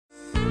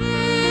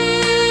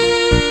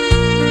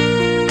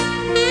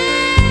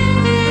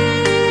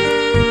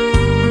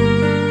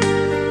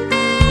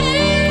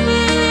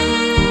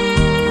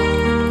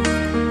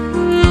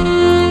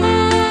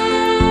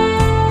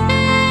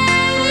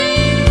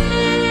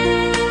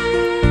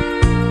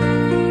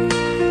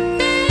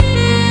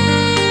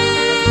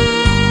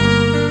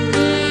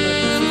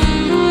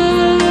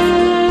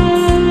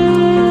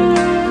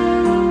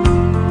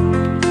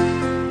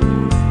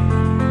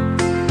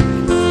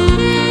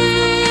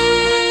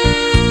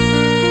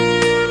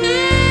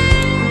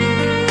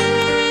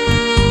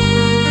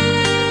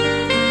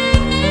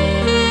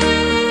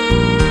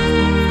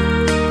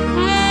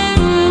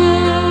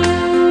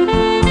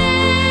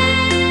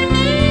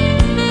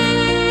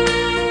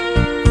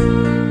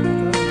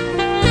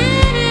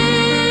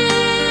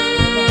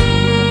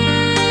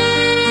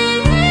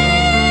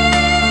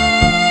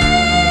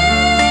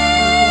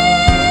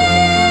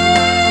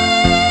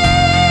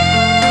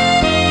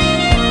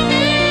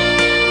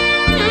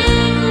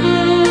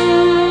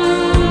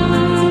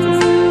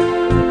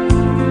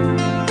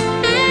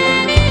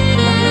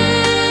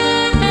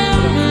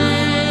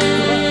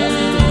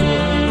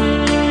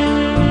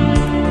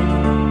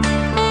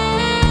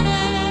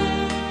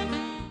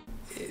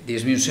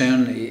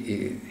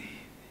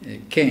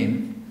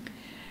came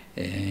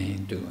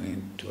into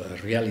a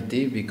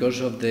reality because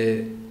of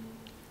the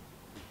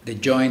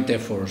joint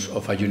efforts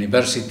of a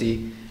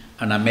university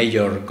and a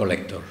major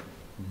collector.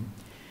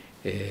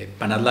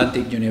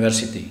 Pan-Atlantic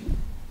University,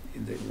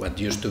 what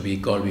used to be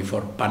called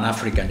before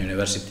Pan-African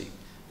University,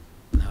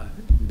 now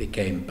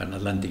became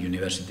Pan-Atlantic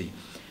University,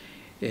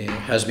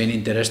 has been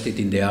interested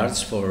in the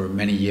arts for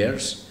many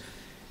years.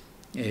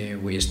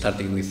 We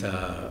started with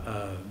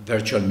a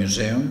virtual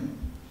museum,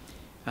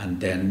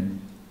 and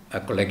then a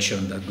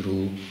collection that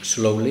grew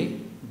slowly,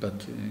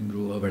 but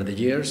grew over the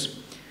years,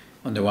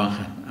 on the one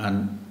hand,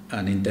 and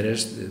an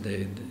interest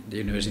the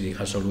university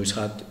has always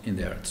had in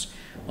the arts.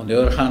 On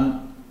the other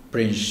hand,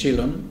 Prince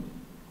Shyllon,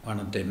 one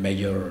of the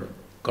major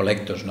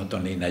collectors, not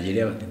only in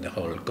Nigeria, but in the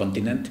whole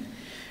continent,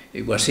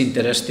 was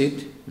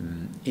interested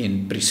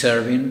in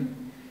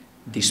preserving,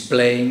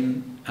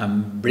 displaying,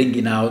 and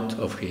bringing out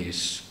of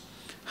his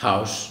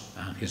house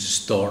and his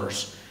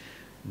stores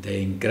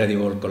the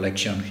incredible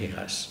collection he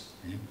has.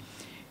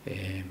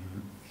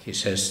 He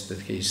says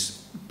that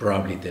he's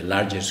probably the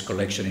largest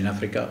collection in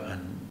Africa.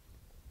 And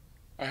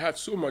I had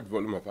so much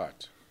volume of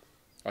art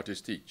at a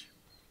stage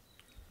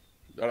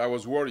that I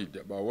was worried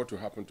about what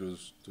would happen to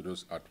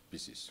those art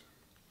pieces.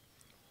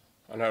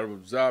 And I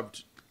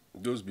observed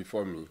those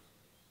before me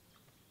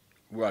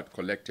who had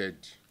collected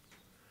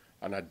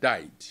and had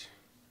died.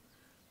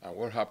 And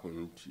what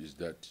happened is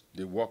that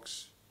the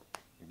works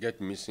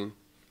get missing,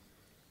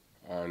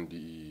 and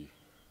the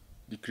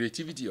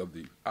creativity of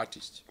the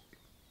artist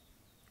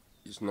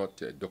is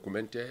not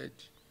documented,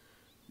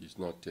 is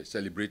not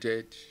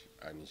celebrated,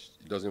 and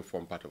it doesn't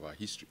form part of our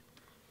history.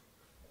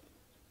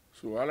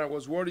 So, and I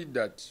was worried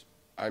that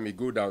I may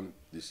go down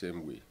the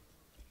same way.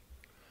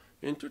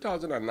 In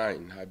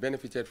 2009, I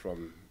benefited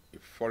from a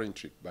foreign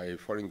trip by a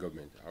foreign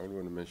government. I don't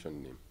want to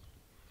mention the name.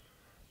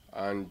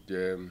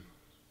 And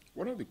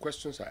one of the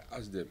questions I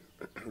asked them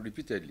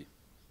repeatedly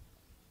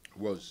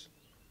was,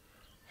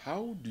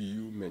 how do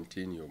you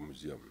maintain your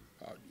museum?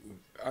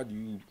 How do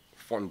you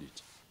fund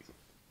it?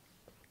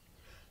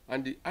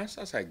 And the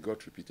answers I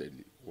got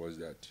repeatedly was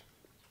that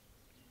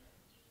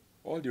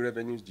all the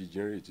revenues they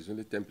generate is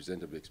only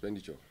 10% of the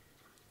expenditure.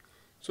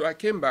 So I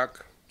came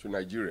back to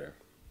Nigeria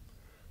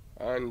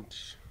and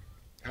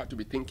had to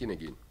be thinking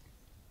again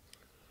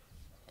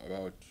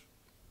about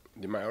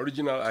my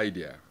original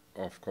idea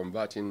of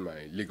converting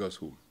my Lagos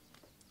home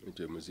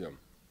into a museum,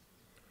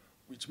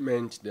 which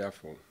meant,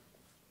 therefore,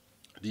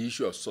 the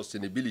issue of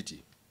sustainability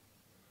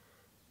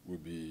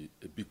would be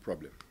a big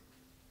problem.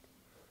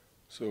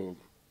 So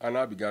I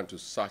now began to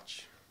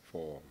search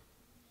for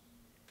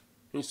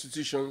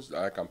institutions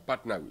that I can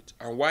partner with.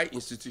 And why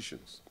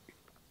institutions?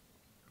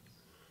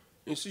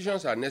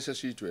 Institutions are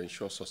necessary to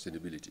ensure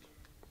sustainability.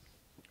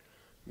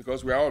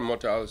 Because we are all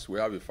mortals, we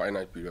have a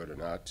finite period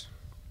on earth.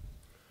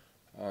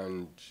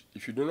 And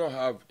if you do not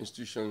have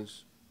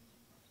institutions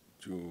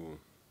to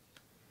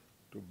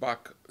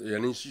back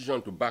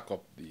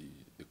up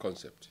the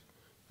concept,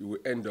 you will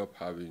end up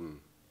having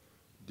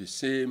the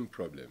same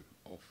problem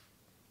of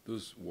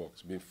those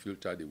works being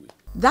filtered away.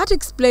 That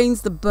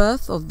explains the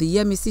birth of the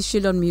Yemisi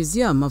Shyllon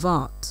Museum of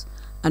Art,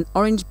 an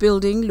orange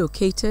building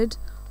located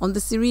on the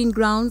serene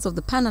grounds of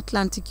the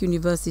Pan-Atlantic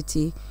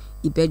University,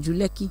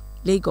 Ibeju-Lekki,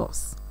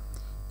 Lagos.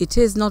 It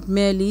is not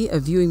merely a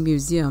viewing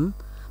museum,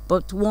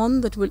 but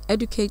one that will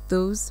educate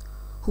those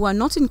who are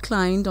not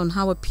inclined on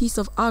how a piece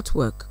of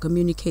artwork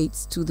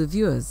communicates to the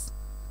viewers.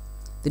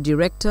 The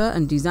director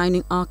and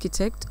designing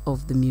architect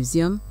of the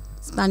museum,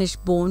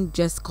 Spanish-born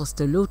Jess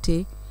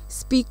Costelote,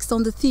 speaks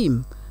on the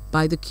theme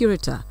by the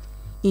curator,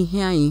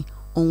 Iheanyi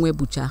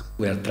Onwebucha.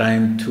 We are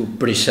trying to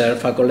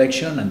preserve a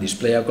collection and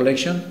display a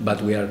collection,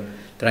 but we are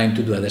trying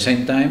to do at the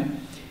same time,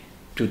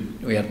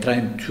 we are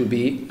trying to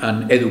be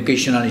an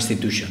educational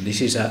institution.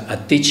 This is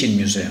a teaching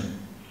museum.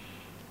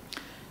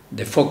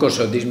 The focus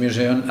of this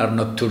museum are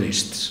not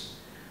tourists,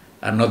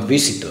 are not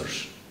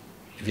visitors.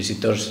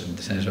 Visitors in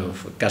the sense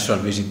of casual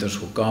visitors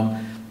who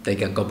come,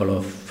 take a couple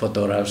of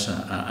photographs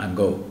and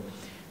go.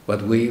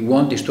 What we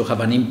want is to have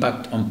an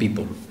impact on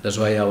people. That's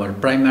why our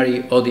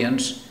primary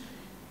audience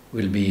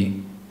will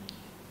be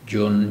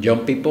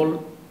young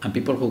people and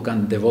people who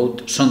can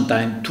devote some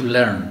time to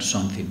learn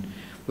something.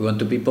 We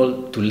want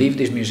people to leave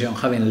this museum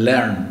having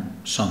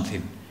learned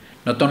something,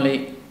 not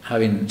only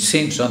having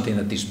seen something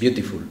that is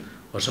beautiful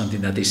or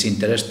something that is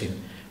interesting,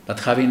 but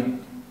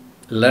having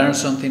learned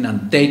something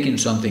and taking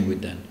something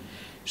with them.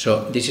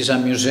 So this is a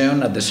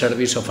museum at the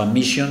service of a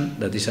mission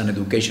that is an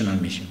educational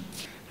mission.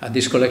 And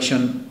this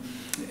collection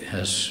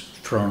has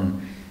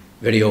from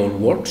very old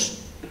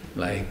works,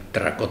 like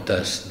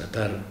terracottas that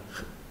are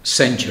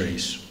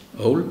centuries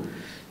old,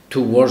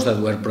 to works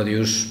that were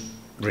produced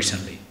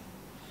recently.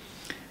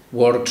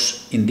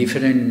 Works in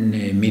different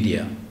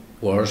media,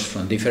 works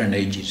from different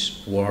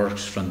ages,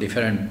 works from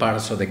different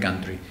parts of the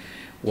country,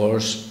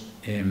 works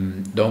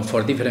done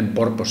for different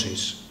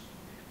purposes.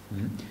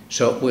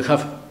 So we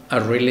have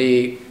a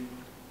really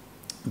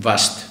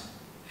vast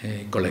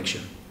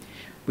collection.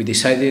 We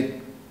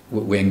decided,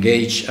 we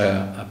engaged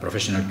a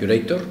professional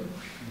curator,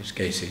 this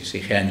case is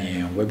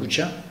Iheani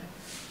Onwebucha,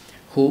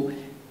 who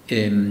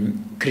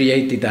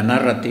created a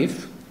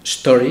narrative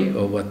story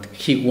of what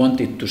he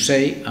wanted to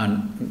say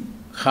and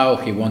how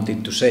he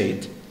wanted to say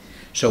it.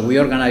 So we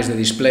organized the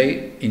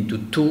display into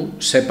two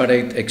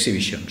separate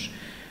exhibitions,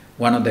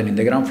 one of them in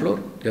the ground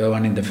floor, the other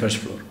one in the first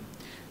floor.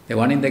 The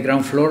one in the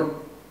ground floor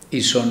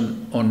is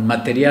on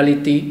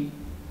materiality,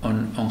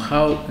 on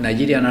how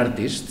Nigerian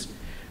artists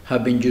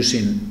have been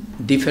using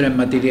different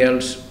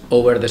materials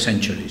over the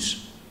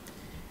centuries.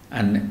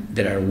 And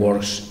there are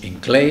works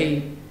in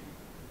clay,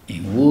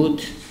 in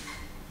wood,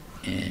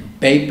 in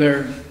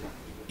paper,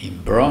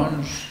 in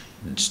bronze,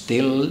 in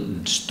steel,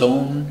 in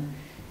stone,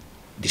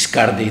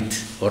 discarded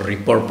or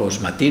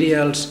repurposed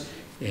materials,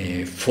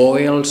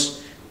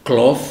 foils,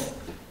 cloth.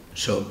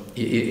 So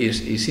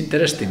it's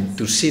interesting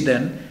to see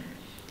them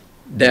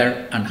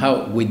there and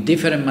how with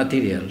different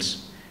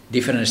materials,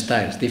 different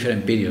styles,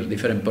 different periods,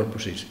 different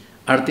purposes,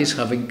 artists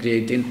have been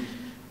creating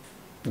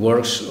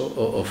works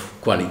of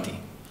quality.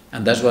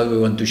 And that's what we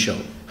want to show,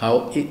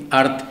 how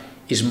art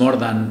is more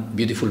than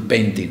beautiful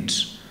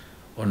paintings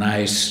or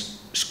nice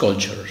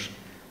sculptures.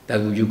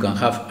 That you can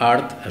have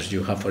art, as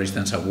you have, for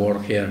instance, a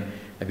work here,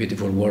 a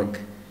beautiful work,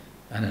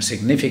 and a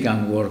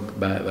significant work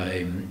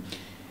by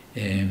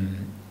Eva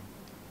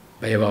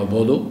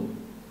Obodo.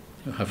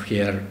 You have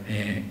here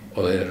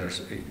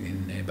others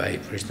by,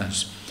 for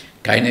instance,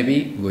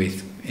 Kainebi,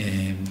 with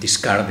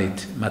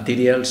discarded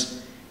materials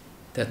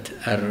that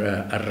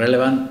are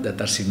relevant,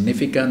 that are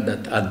significant,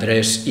 that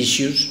address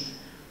issues.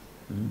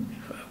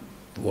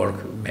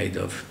 Work made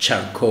of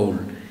charcoal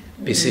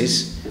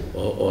pieces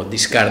or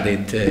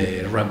discarded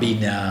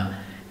Rabina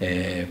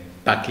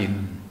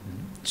packing.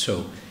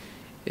 So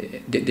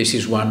this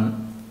is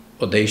one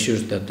of the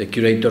issues that the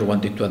curator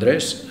wanted to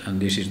address, and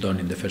this is done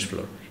in the first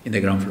floor, in the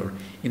ground floor.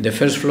 In the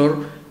first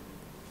floor,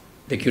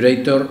 the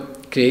curator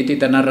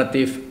created a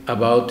narrative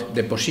about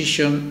the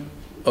position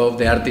of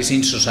the artist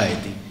in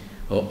society,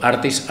 or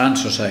artists and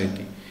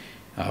society.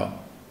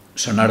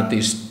 Some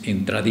artists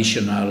in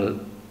traditional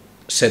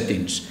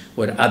settings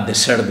were at the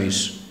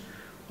service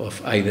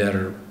of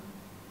either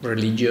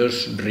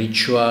religious,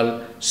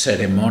 ritual,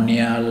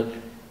 ceremonial,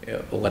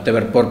 or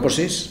whatever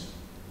purposes.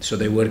 So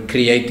they were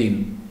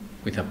creating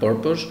with a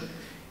purpose.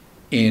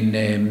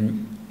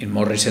 In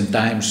more recent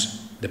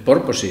times, the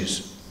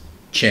purposes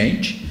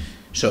change.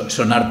 So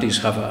some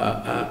artists have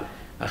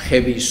a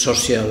heavy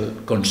social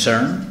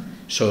concern.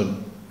 So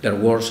their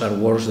works are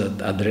works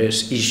that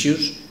address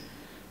issues.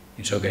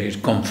 In some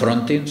cases,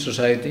 confronting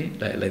society,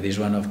 like this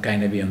one of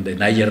Kainebi on the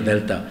Niger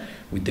Delta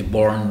with the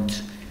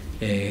burned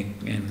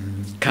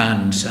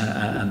cans,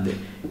 and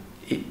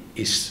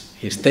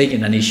he's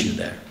taking an issue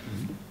there.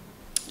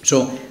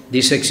 So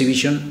this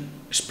exhibition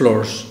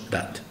explores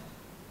that,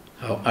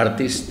 how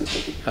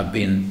artists have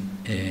been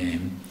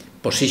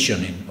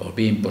positioning or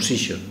being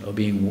positioned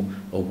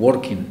or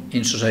working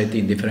in society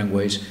in different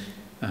ways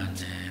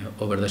and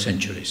over the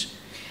centuries.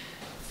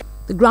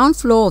 The ground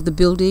floor of the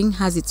building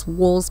has its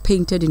walls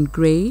painted in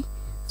grey,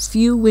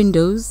 few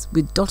windows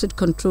with dotted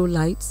control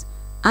lights,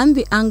 and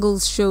the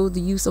angles show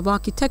the use of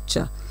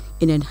architecture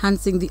in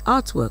enhancing the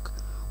artwork,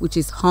 which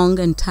is hung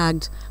and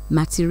tagged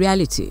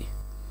materiality.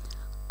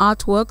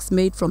 Artworks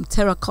made from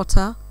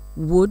terracotta,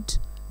 wood,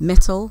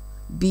 metal,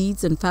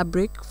 beads and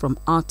fabric from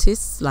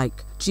artists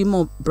like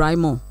Jimo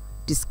Braimo,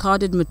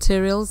 discarded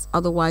materials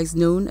otherwise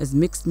known as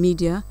mixed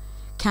media,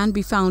 can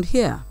be found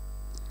here.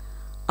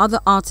 Other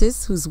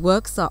artists whose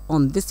works are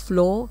on this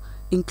floor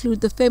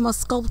include the famous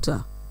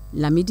sculptor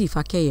Lamidi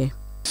Fakeye.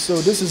 So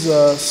this is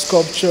a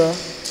sculpture,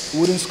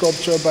 wooden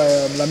sculpture by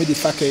Lamidi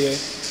Fakeye.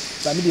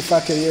 Lamidi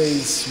Fakeye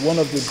is one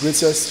of the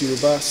greatest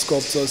Yoruba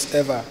sculptors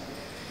ever.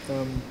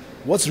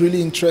 What's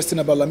really interesting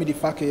about Lamidi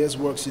Fakeye's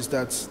works is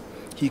that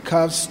he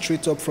carves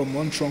straight up from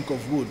one trunk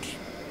of wood.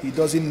 He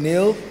doesn't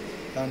nail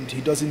and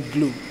he doesn't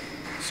glue.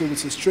 So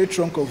it's a straight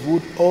trunk of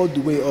wood all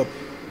the way up.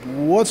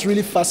 What's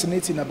really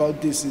fascinating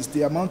about this is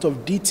the amount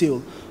of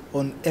detail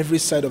on every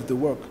side of the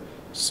work.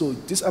 So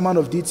this amount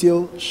of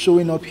detail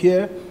showing up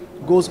here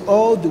goes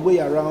all the way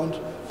around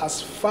as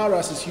far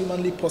as is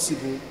humanly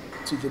possible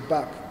to the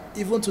back,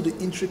 even to the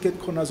intricate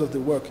corners of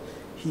the work.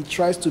 He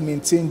tries to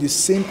maintain the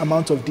same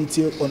amount of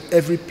detail on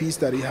every piece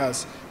that he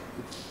has.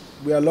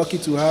 We are lucky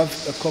to have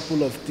a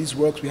couple of these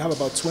works. We have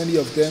about 20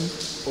 of them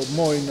or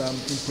more in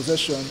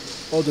possession,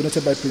 all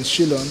donated by Prince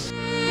Shyllon.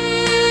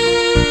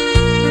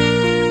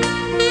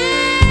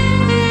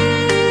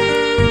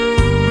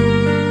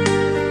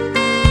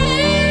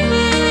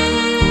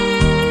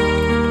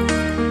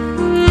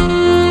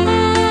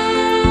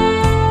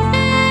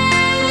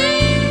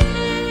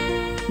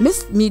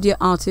 Mixed media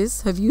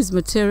artists have used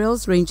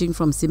materials ranging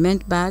from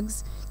cement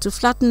bags to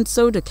flattened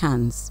soda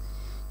cans,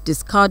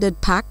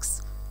 discarded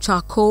packs,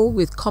 charcoal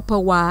with copper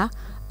wire,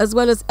 as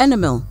well as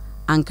enamel,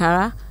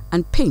 ankara,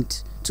 and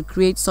paint to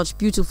create such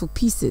beautiful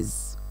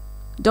pieces.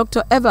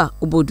 Dr. Eva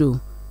Obodo,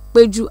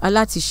 Peju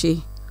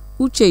Alatishe,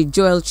 Uche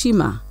Joel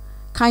Chima,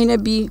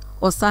 Kainebi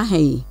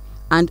Osahei,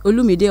 and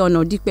Olumide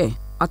Onodipe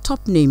are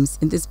top names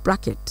in this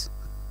bracket.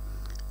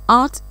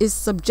 Art is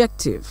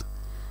subjective,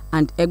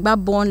 and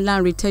Egba-born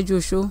Lanre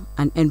Tejosho,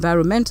 an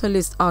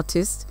environmentalist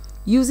artist,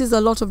 uses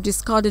a lot of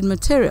discarded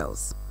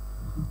materials.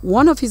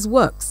 One of his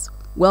works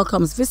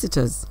welcomes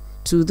visitors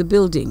to the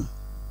building.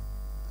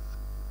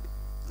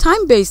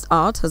 Time-based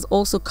art has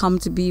also come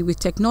to be with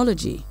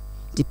technology,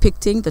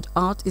 depicting that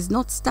art is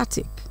not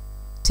static.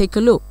 Take a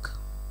look.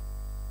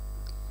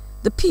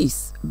 The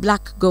piece,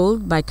 Black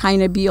Gold by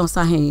Kainebi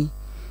Onsahen,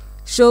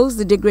 shows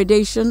the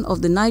degradation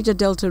of the Niger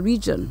Delta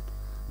region.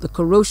 The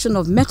corrosion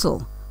of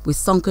metal with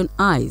sunken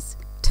eyes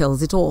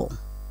tells it all.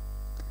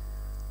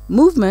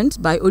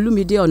 Movement by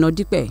Olumide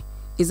Onodipe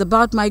is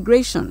about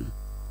migration,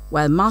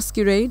 while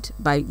Masquerade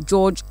by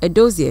George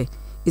Edozie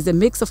is a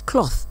mix of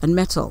cloth and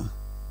metal.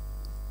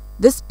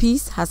 This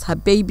piece has her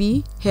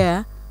baby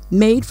hair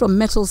made from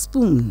metal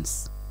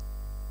spoons.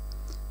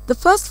 The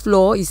first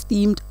floor is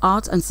themed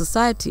Art and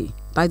Society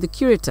by the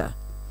curator,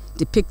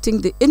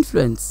 depicting the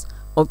influence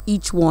of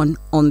each one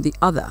on the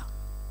other.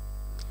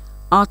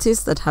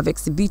 Artists that have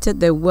exhibited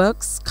their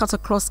works cut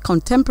across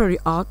contemporary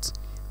art,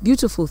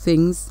 beautiful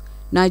things,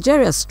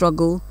 Nigeria's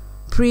struggle,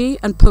 pre-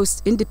 and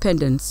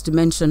post-independence, to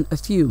mention a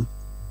few.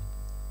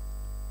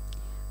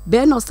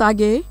 Ben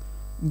Osage,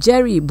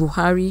 Jerry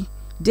Buhari,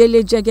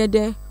 Dele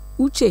Jegede,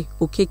 Uche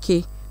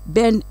Okeke,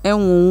 Ben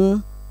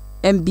Enwonwu,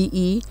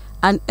 MBE,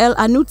 and El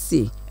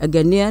Anutsi, a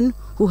Ghanaian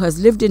who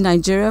has lived in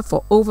Nigeria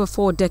for over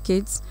 4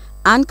 decades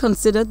and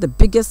considered the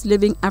biggest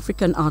living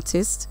African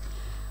artist,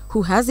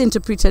 who has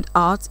interpreted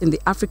art in the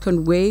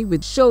African way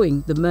with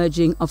showing the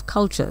merging of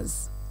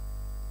cultures.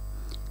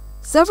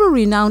 Several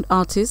renowned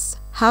artists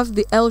have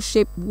the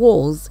L-shaped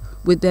walls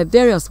with their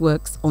various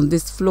works on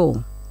this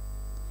floor.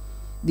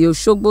 The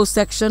Oshogbo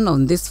section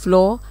on this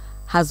floor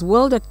has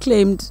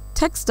world-acclaimed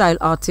textile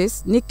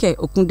artist Nike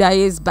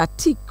Okundaye's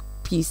batik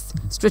piece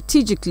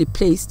strategically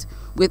placed,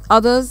 with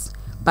others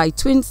by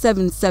Twin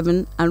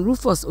 77 and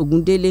Rufus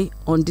Ogundele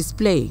on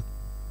display.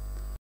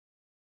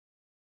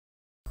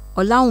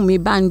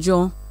 Olaunmi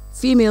Banjo,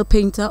 female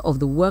painter of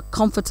the work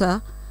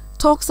Comforter,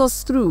 talks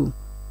us through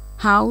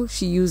how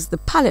she used the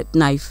palette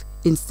knife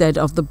instead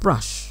of the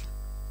brush.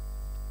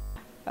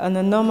 On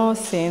a normal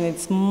scene,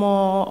 it's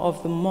more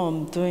of the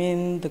mom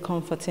doing the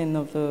comforting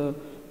of the,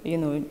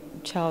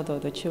 child or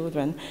the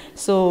children.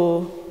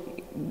 So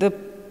the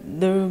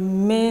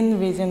main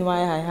reason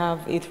why I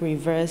have it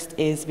reversed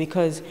is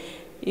because,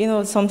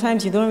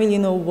 sometimes you don't really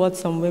know what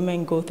some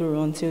women go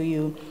through until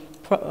you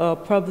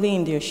probably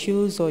in their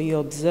shoes, or you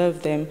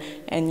observe them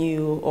and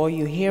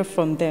you hear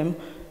from them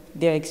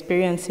their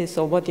experiences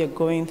or what they're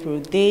going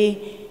through.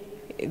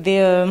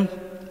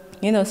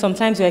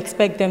 Sometimes you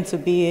expect them to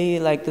be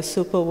like the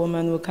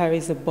superwoman who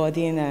carries the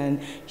burden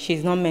and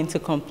she's not meant to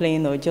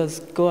complain or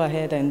just go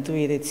ahead and do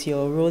it. It's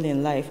your role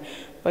in life.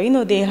 But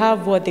they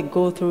have what they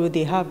go through,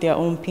 they have their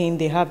own pain,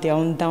 they have their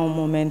own down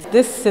moments.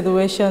 This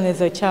situation is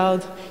a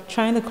child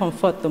trying to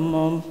comfort the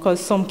mom, because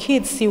some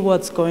kids see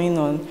what's going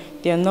on.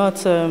 They're not,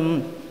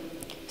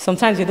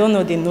 sometimes they don't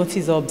know, they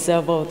notice or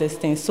observe all these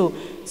things. So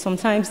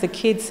sometimes the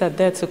kids are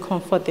there to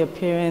comfort their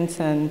parents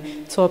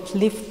and to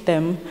uplift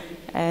them,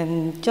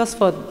 and just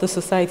for the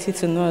society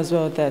to know as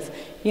well that,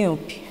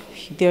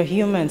 they're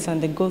humans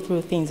and they go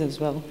through things as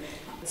well.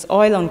 It's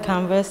oil on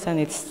canvas and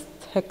it's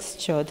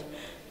textured.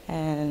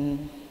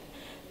 And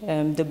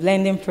the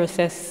blending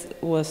process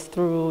was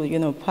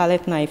through,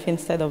 palette knife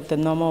instead of the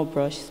normal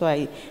brush. So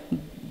I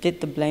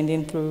did the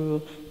blending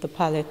through the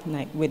palette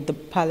knife, with the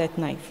palette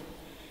knife.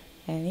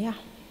 And yeah.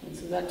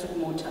 So that took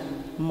more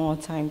time? More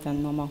time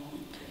than normal.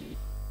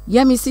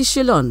 Yemisi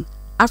Shyllon,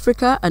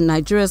 Africa and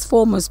Nigeria's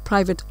foremost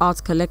private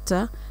art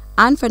collector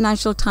and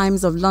Financial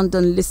Times of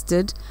London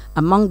listed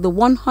among the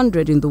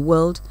 100 in the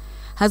world,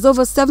 has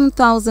over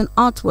 7,000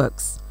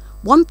 artworks,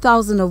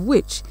 1,000 of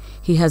which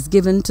he has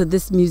given to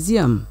this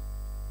museum.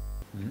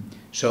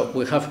 So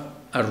we have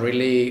a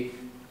really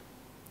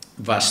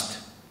vast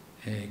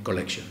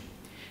collection.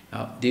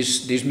 Now,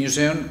 this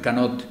museum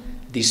cannot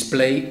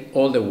display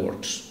all the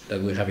works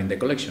that we have in the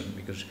collection,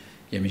 because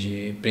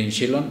Yemisi Prince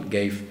Shyllon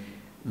gave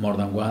more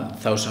than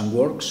 1,000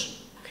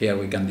 works. Here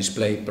we can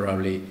display,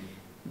 probably,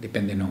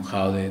 depending on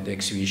how the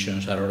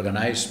exhibitions are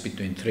organized,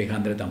 between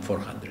 300 and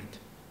 400,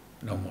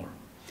 no more.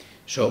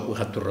 So we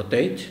have to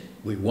rotate,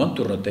 we want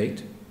to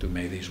rotate to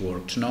make these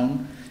works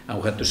known, and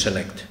we have to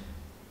select.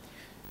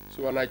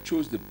 So when I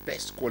chose the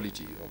best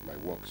quality of my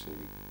works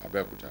in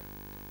Abeokuta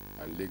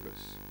and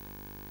Lagos,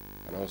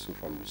 and also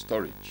from the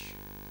storage,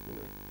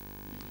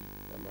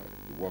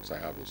 the works I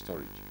have in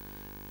storage,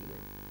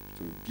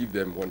 to give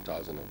them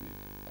 1,000 of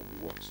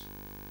the works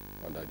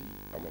under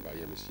the Amaba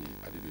Yemisi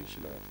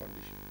Shyllon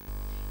Foundation.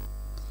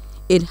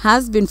 It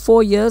has been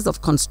 4 years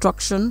of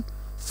construction,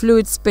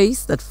 fluid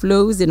space that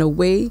flows in a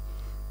way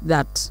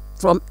that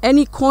from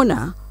any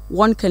corner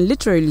one can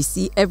literally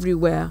see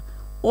everywhere,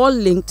 all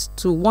linked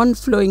to one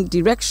flowing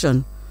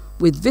direction,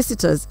 with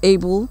visitors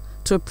able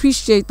to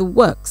appreciate the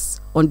works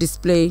on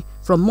display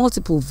from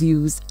multiple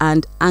views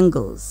and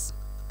angles.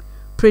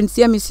 Prince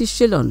Yemisi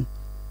Shyllon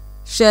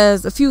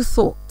shares a few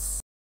thoughts.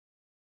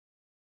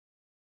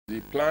 The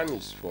plan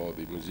is for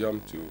the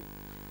museum to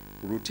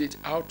rotate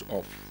out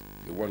of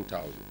the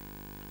 1,000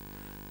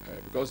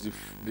 because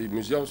the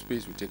museum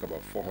space will take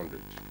about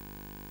 400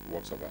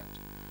 works of art.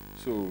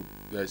 So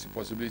there is a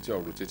possibility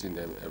of rotating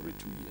them every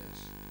 2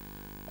 years.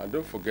 And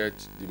don't forget,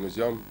 the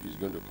museum is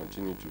going to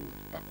continue to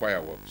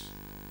acquire works.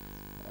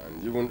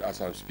 And even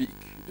as I speak,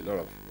 a lot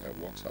of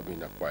works have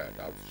been acquired.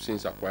 I've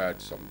since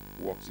acquired some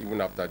works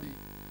even after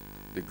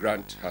the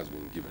grant has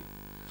been given.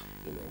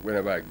 You know,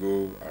 whenever I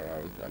go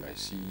around and I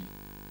see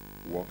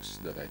works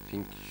that I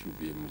think should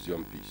be a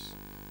museum piece,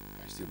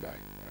 I still buy them.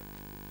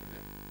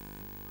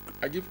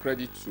 I give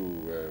credit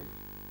to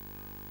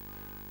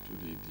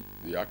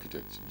the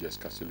architect, Jess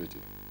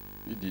Castellotti.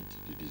 He did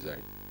the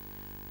design,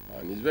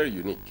 and it's very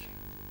unique.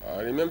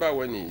 I remember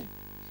when he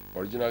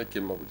originally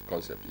came up with the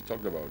concept, he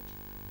talked about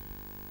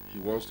he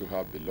wants to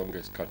have the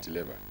longest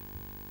cantilever.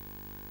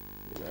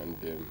 And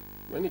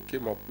when he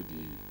came up with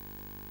the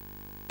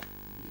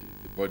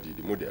body,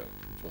 the model,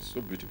 it was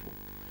so beautiful.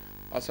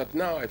 As at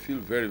now, I feel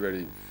very,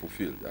 very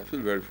fulfilled. I feel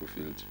very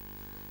fulfilled.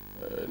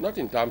 Not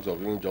in terms of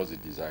even just the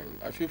design.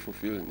 I feel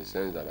fulfilled in the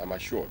sense that I'm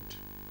assured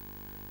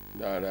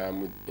that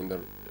I'm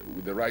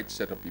with the right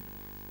set of people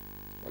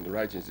and the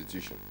right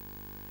institution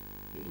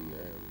in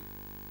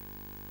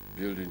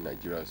building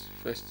Nigeria's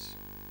first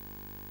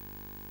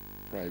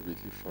privately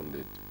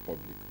funded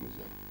public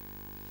museum.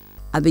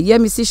 At the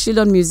Yemisi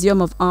Shyllon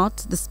Museum of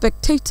Art, the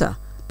spectator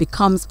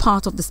becomes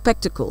part of the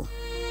spectacle.